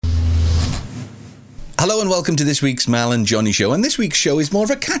Hello and welcome to this week's Mal and Johnny show. And this week's show is more of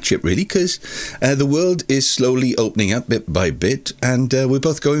a catch-up, really, because the world is slowly opening up bit by bit, and we're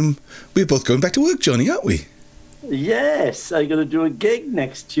both going back to work, Johnny, aren't we? Yes, I'm going to do a gig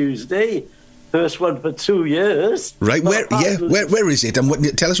next Tuesday. First one for 2 years. Right, where is it?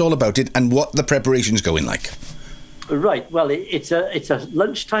 And tell us all about it and what the preparation's going like. Right, well, it's a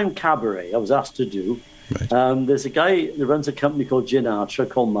lunchtime cabaret I was asked to do. Right. There's a guy that runs a company called Gin Archer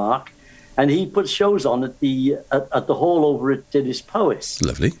called Mark, and he puts shows on at the hall over at Dennis Powys.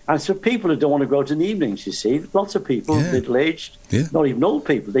 Lovely. And so people who don't want to go out in the evenings, you see, lots of people, middle-aged, not even old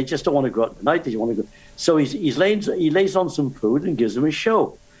people, they just don't want to go out at night, they want to go. So he lays on some food and gives them a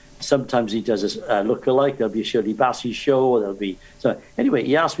show. Sometimes he does a look-alike. There'll be a Shirley Bassey show, or there'll be... So anyway,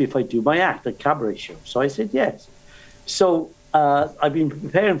 he asked me if I'd do my act, a cabaret show. So I said yes. So I've been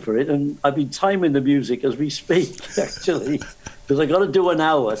preparing for it, and I've been timing the music as we speak, actually, because I got to do an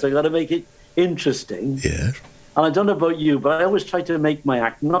hour, so I got to make it interesting. Yeah. And I don't know about you, but I always try to make my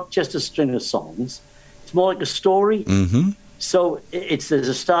act not just a string of songs. It's more like a story. Mm-hmm. So there's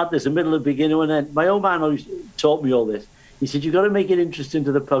a start, there's a middle, a beginning, and an end. My old man always taught me all this. He said, you've got to make it interesting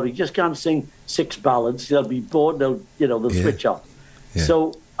to the public. You just can't sing 6 ballads. They'll be bored. They'll switch off. Yeah.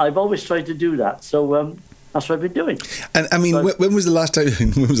 So I've always tried to do that. So that's what I've been doing. And I mean, when was the last time?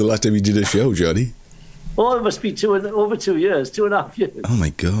 When was the last time you did a show, Johnny? Oh, it must be over 2 years, 2.5 years. Oh my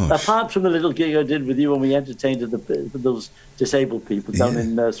gosh! Apart from the little gig I did with you when we entertained those disabled people down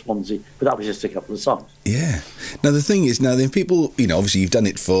in Swansea, but that was just a couple of songs. Yeah. Now the thing is, then people, obviously you've done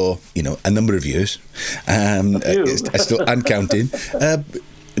it for a number of years, still and counting,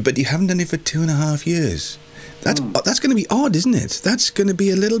 but you haven't done it for 2.5 years. That's going to be odd, isn't it? That's going to be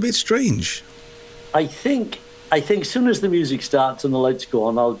a little bit strange. I think as soon as the music starts and the lights go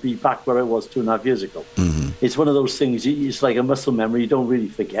on, I'll be back where I was 2.5 years ago. Mm-hmm. It's one of those things, it's like a muscle memory, you don't really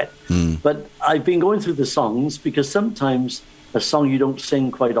forget. Mm. But I've been going through the songs because sometimes a song you don't sing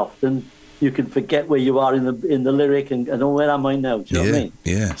quite often, you can forget where you are in the lyric and where am I now? Do you know what I mean?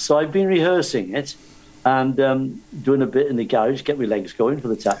 Yeah. So I've been rehearsing it and doing a bit in the garage, get my legs going for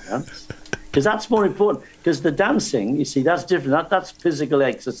the tap dance. Because that's more important. Because the dancing, you see, that's different. That's physical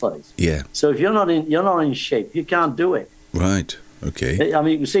exercise. Yeah. So if you're not in shape, you can't do it. Right. Okay. I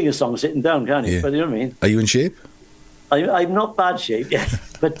mean, you can sing a song sitting down, can't you? Yeah. But you know what I mean? Are you in shape? I'm not bad shape, yeah.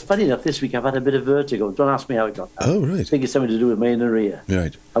 But funny enough, this week I've had a bit of vertigo. Don't ask me how I got that. Oh, right. I think it's something to do with my inner ear.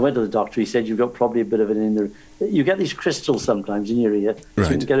 Right. I went to the doctor. He said you've got probably a bit of an inner... You get these crystals sometimes in your ear. Right.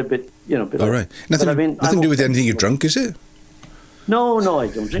 So you can get a bit, All right. Nothing to do with anything you've drunk, is it? No, I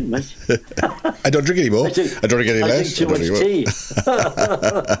don't drink much. I don't drink anymore. I don't drink any less. I drink too much tea.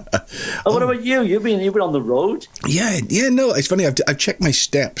 What about you? You've been on the road? Yeah. No, it's funny. I've checked my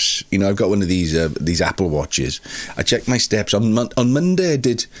steps. I've got one of these Apple Watches. I checked my steps on Monday. I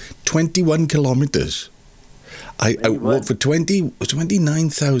did 21 kilometres. I walked for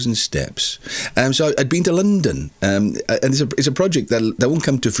 29,000 steps. So I'd been to London, and it's a project that won't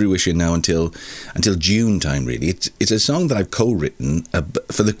come to fruition now until June time. Really, it's a song that I've co-written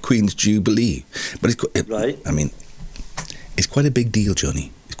for the Queen's Jubilee. But it's quite a big deal,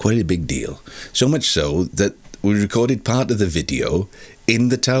 Johnny. It's quite a big deal. So much so that we recorded part of the video in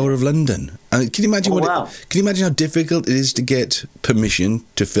the Tower of London. Can you imagine Can you imagine how difficult it is to get permission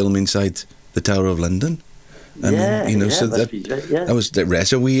to film inside the Tower of London? That was rare.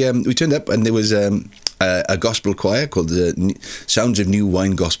 So we turned up, and there was a gospel choir called the Sounds of New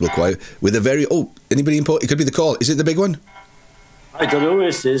Wine Gospel Choir with a very anybody important? It could be the call. Is it the big one? I don't know who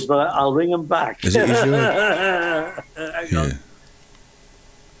this is, but I'll ring him back. Is it? You sure? Yeah.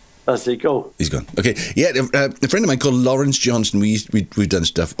 That's it. Go. He's gone. Okay. Yeah, a friend of mine called Lawrence Johnson. We've done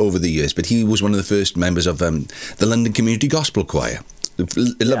stuff over the years, but he was one of the first members of the London Community Gospel Choir.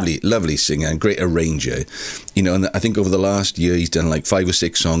 Lovely singer and great arranger, and I think over the last year he's done like 5 or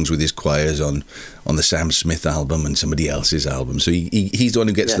 6 songs with his choirs on the Sam Smith album and somebody else's album. So he's the one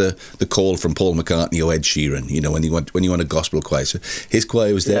who gets the call from Paul McCartney or Ed Sheeran, when you want a gospel choir. So his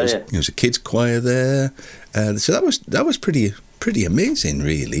choir was there. There was a kids choir there. So that was pretty amazing,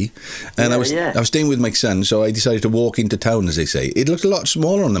 really. And I was staying with my son, so I decided to walk into town, as they say. It looked a lot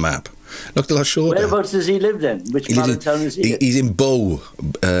smaller on the map. Looked a lot shorter. Whereabouts does he live then? Which part of town is he? He's in Bow.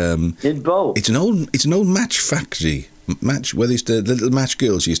 In Bow. It's an old match factory. Where the little match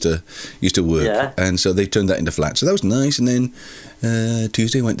girls used to work, and so they turned that into flats. So that was nice. And then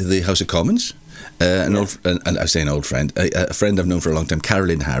Tuesday went to the House of Commons. And I say an old friend, a friend I've known for a long time,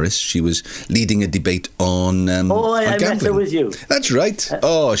 Carolyn Harris. She was leading a debate on I met her with you. That's right.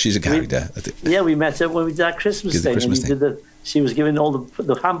 She's a character. We met her when we did our Christmas thing. She was giving all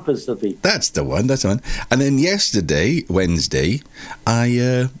the hampers to people. That's the one. And then yesterday, Wednesday,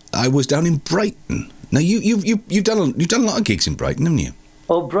 I was down in Brighton Now you've done a lot of gigs in Brighton, haven't you?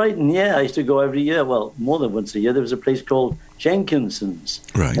 Oh, Brighton, yeah. I used to go every year. Well, more than once a year. There was a place called Jenkinson's.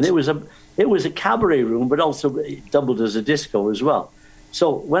 Right. And it was a cabaret room, but also it doubled as a disco as well. So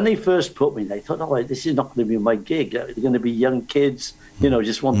when they first put me, they thought, oh, this is not going to be my gig. They're going to be young kids,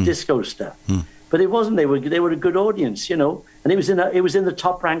 just want disco stuff. But it wasn't. They were a good audience, And it was in the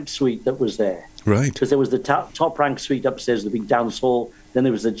top ranked suite that was there. Right. Because there was the top ranked suite upstairs, the big dance hall. Then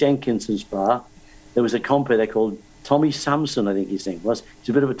there was the Jenkinson's bar. There was a compere there called Tommy Sampson, I think his name was. He's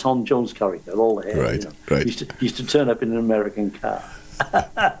a bit of a Tom Jones character, all the hair. Right. He used to turn up in an American car.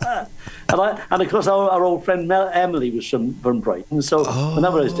 and of course, our old friend Emily was from Brighton, so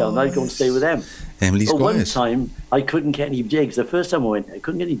whenever I was down there, I'd go and stay with them. Emily Squires. One time, I couldn't get any digs. The first time I went there, I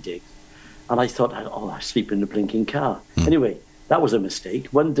couldn't get any digs. And I thought, I sleep in the blinking car. Anyway, that was a mistake.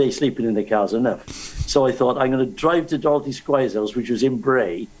 One day sleeping in the car's enough. So I thought, I'm going to drive to Dorothy Squires' house, which was in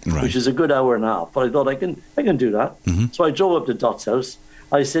Bray, which is a good hour and a half. But I thought, I can do that. So I drove up to Dot's house.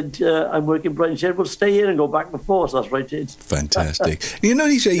 I said, I'm working Brighton. She said, well, stay here and go back and forth. That's right, it's fantastic.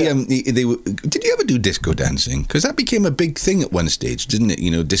 You say, did you ever do disco dancing? Because that became a big thing at one stage, didn't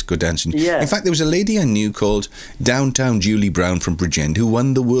it? Disco dancing. Yeah. In fact, there was a lady I knew called Downtown Julie Brown from Bridgend who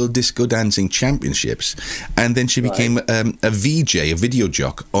won the World Disco Dancing Championships. And then she became a VJ, a video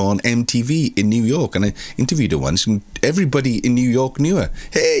jock on MTV in New York. And I interviewed her once, and everybody in New York knew her.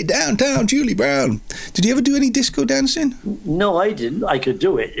 Hey, Downtown Julie Brown. Did you ever do any disco dancing? No, I didn't. I could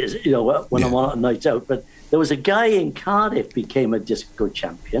do it, when I'm on a night out. But there was a guy in Cardiff became a disco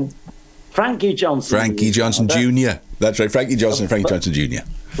champion, Frankie Johnson. Frankie Johnson Jr. That's right, Frankie Johnson and Frankie Johnson Jr.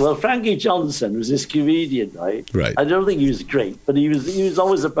 Well, Frankie Johnson was this comedian, right? Right. I don't think he was great, but he was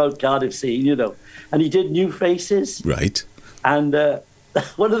always about Cardiff scene, And he did New Faces. Right. And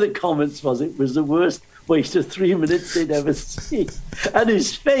one of the comments was it was the worst waste of 3 minutes they'd ever seen. And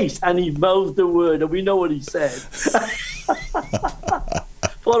his face, and he mouthed the word, and we know what he said.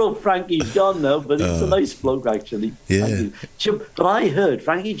 Poor old Frankie's gone now, but he's a nice bloke, actually. Yeah. But I heard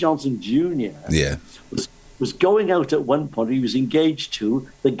Frankie Johnson Jr. Yeah. was going out at one point. He was engaged to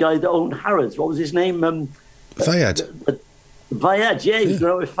the guy that owned Harrods. What was his name? Fayad. Fayad, yeah. He was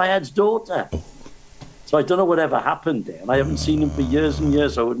going out with Fayad's daughter. Oh. So I don't know whatever happened there, and I haven't seen him for years and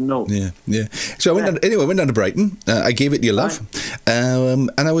years, so I wouldn't know. Yeah. So I went down to Brighton. I gave it your love, and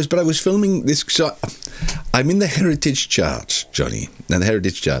I was filming this. So I'm in the Heritage Charts, Johnny. Now the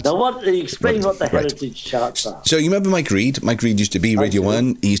Heritage Charts. Now, explain what the Heritage Charts are. So you remember Mike Reid? Mike Reid used to be Radio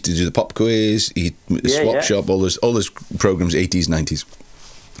 1. He used to do the pop quiz, Swap Shop, all those programs, 80s, 90s.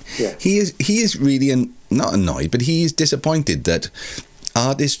 Yeah. He is really not annoyed, but he is disappointed that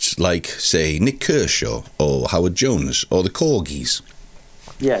artists like, say, Nick Kershaw or Howard Jones or the Corgis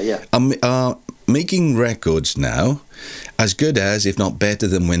are making records now as good as, if not better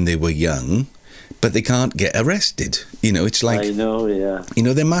than when they were young, but they can't get arrested. It's like... I know, yeah.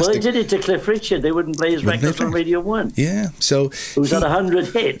 They're master... Well, they did it to Cliff Richard. They wouldn't play his records on Radio 1. Yeah, so... It was at 100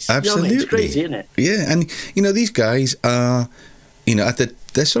 hits. Absolutely. It's crazy, isn't it? Yeah, and, these guys are...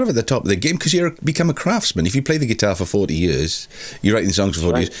 they're sort of at the top of the game because you become a craftsman. If you play the guitar for 40 years, you're writing songs for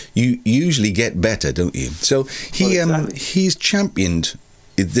 40 years, you usually get better, don't you? So he's championed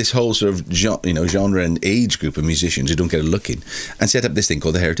this whole sort of genre and age group of musicians who don't get a look in, and set up this thing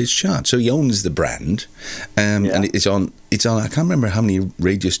called the Heritage Chart. So he owns the brand, and it's on. I can't remember how many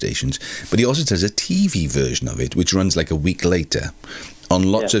radio stations, but he also does a TV version of it, which runs like a week later on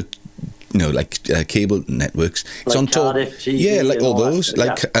lots of. Cable networks. It's on Cardiff TV, like all those.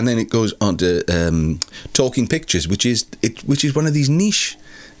 And then it goes on to Talking Pictures, which is one of these niche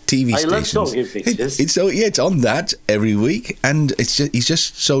TV stations. I love Talking Pictures. It's on that every week, and he's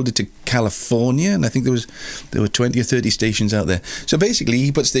just sold it to California, and I think there were 20 or 30 stations out there. So basically,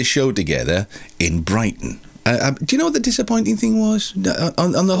 he puts this show together in Brighton. Do you know what the disappointing thing was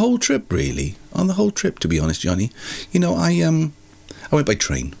on the whole trip? Really, on the whole trip, to be honest, Johnny. I went by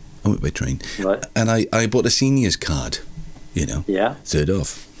train. Right. And I bought a senior's card, Yeah. third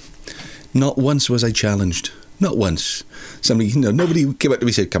off. Not once was I challenged. Not once. Somebody, nobody came up to me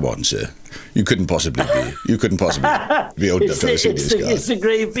and said, "Come on, sir, you couldn't possibly be old enough to have a senior's card." It's the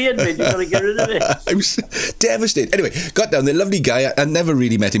grey beard, mate. You've got to get rid of it. I was devastated. Anyway, got down there, lovely guy. I never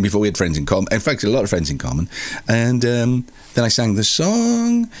really met him before. We had friends in common. In fact, a lot of friends in common. And then I sang the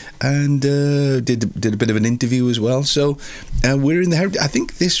song and did a bit of an interview as well. So we're in the Heritage. I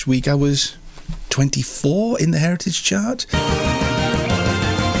think this week I was 24 in the Heritage Chart.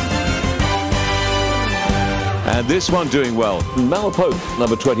 And this one doing well. Mel Pope,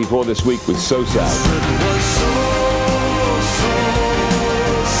 number 24 this week with So Sad.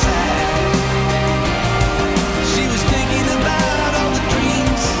 She was thinking about all the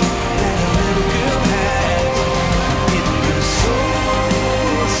dreams that a little girl had.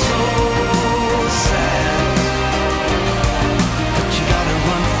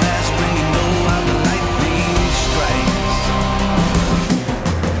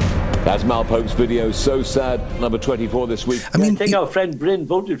 That's Mal Pope's video, So Sad, number 24 this week. I mean, I think our friend Bryn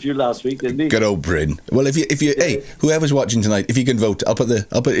voted for you last week, didn't he? Good old Bryn. Well, if you, hey, whoever's watching tonight, if you can vote, I'll put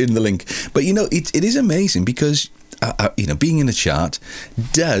it in the link. But it is amazing because being in a chart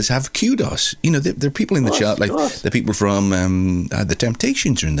does have kudos. There are people in the chart, like the people from the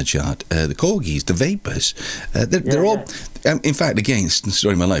Temptations are in the chart, the Corgis, the Vapors. They're all. In fact, again, it's the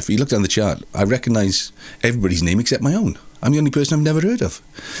story of my life. You look down the chart, I recognise everybody's name except my own. I'm the only person I've never heard of.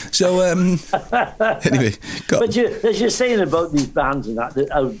 So, anyway. But as you're saying about these bands and that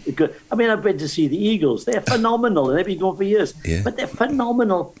are good. I mean, I've been to see the Eagles. They're phenomenal, and they've been going for years. Yeah. But they're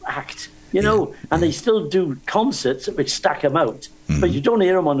phenomenal act, and they still do concerts which stack them out. Mm-hmm. But you don't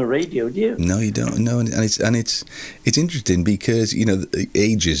hear them on the radio, do you? No, you don't. No, and it's interesting because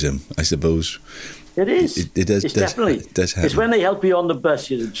ageism, I suppose. It is. It does. Definitely. It does happen. It's when they help you on the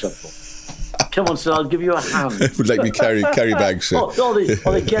bus, you're in trouble. Come on, son, I'll give you a hand. Would like me carry bags, sir. Or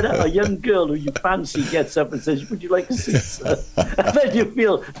they get a young girl who you fancy gets up and says, "Would you like a seat, sir?" And then you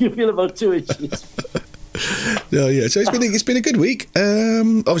feel about 2 inches. No, yeah. So it's been a good week.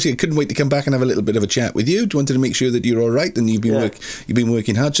 Obviously, I couldn't wait to come back and have a little bit of a chat with you. Wanted to make sure that you're all right and you've been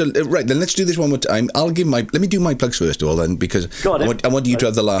working hard. So right then, let's do this one more time. Let me do my plugs first of all, then, because I want you to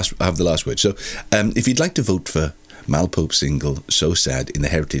have the last word. So, if you'd like to vote for Mal Pope's single So Sad in the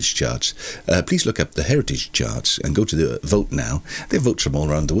Heritage Charts, please look up the Heritage Charts and go to the Vote Now. They have votes from all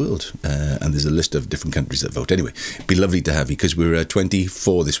around the world, and there's a list of different countries that vote. Anyway, it'd be lovely to have you because we're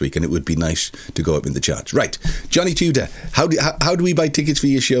 24 this week and it would be nice to go up in the charts. Right, Johnny Tudor, how do we buy tickets for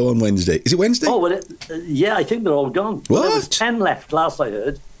your show on Wednesday? Is it Wednesday? Oh, well, I think they're all gone. What? There was 10 left last I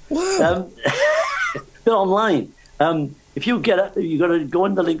heard. Wow. They're online. If you get it, you've got to go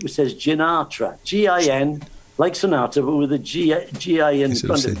on the link which says Ginatra, G-I-N, like Sonata, but with a G-I in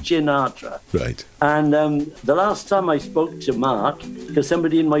front of Ginatra. Right. And the last time I spoke to Mark, because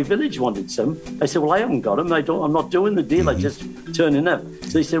somebody in my village wanted some, I said, well, I haven't got them. I'm not doing the deal. I just turning up.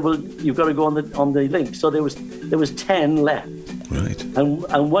 So he said, well, you've got to go on the link. So there was 10 left. Right.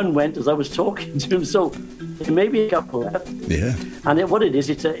 And one went as I was talking to him. So there may be a couple left. Yeah. And what it is,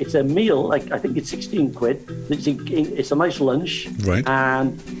 it's a meal. Like I think it's 16 quid. It's a nice lunch. Right.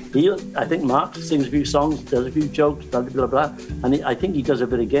 And I think Mark sings a few songs, does a few jokes, blah blah blah. And I think he does a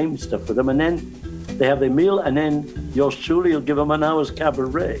bit of game stuff with them. And then they have their meal, and then yours truly will give them an hour's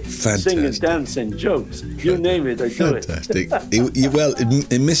cabaret. Fantastic. Singing, dancing, jokes. You name it, I do it. Fantastic. Well,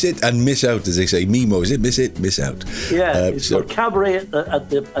 miss it and miss out, as they say. Mimo, is it? Miss it, miss out. Yeah, it's called cabaret at the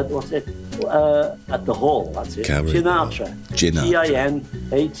hall. That's it. Ginatra. Ginatra, I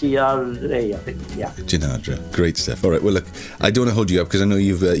think. Yeah. Ginatra. Great stuff. All right. Well, look, I don't want to hold you up because I know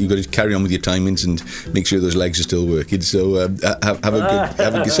you've got to carry on with your timings and make sure those legs are still working. So have a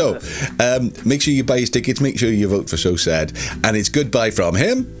good. So make sure you buy his tickets. Make sure you vote for So Sad. And it's goodbye from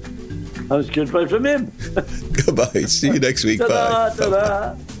him. And it's goodbye from him. Goodbye. See you next week. Ta-da, Bye.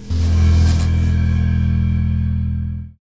 ta-da.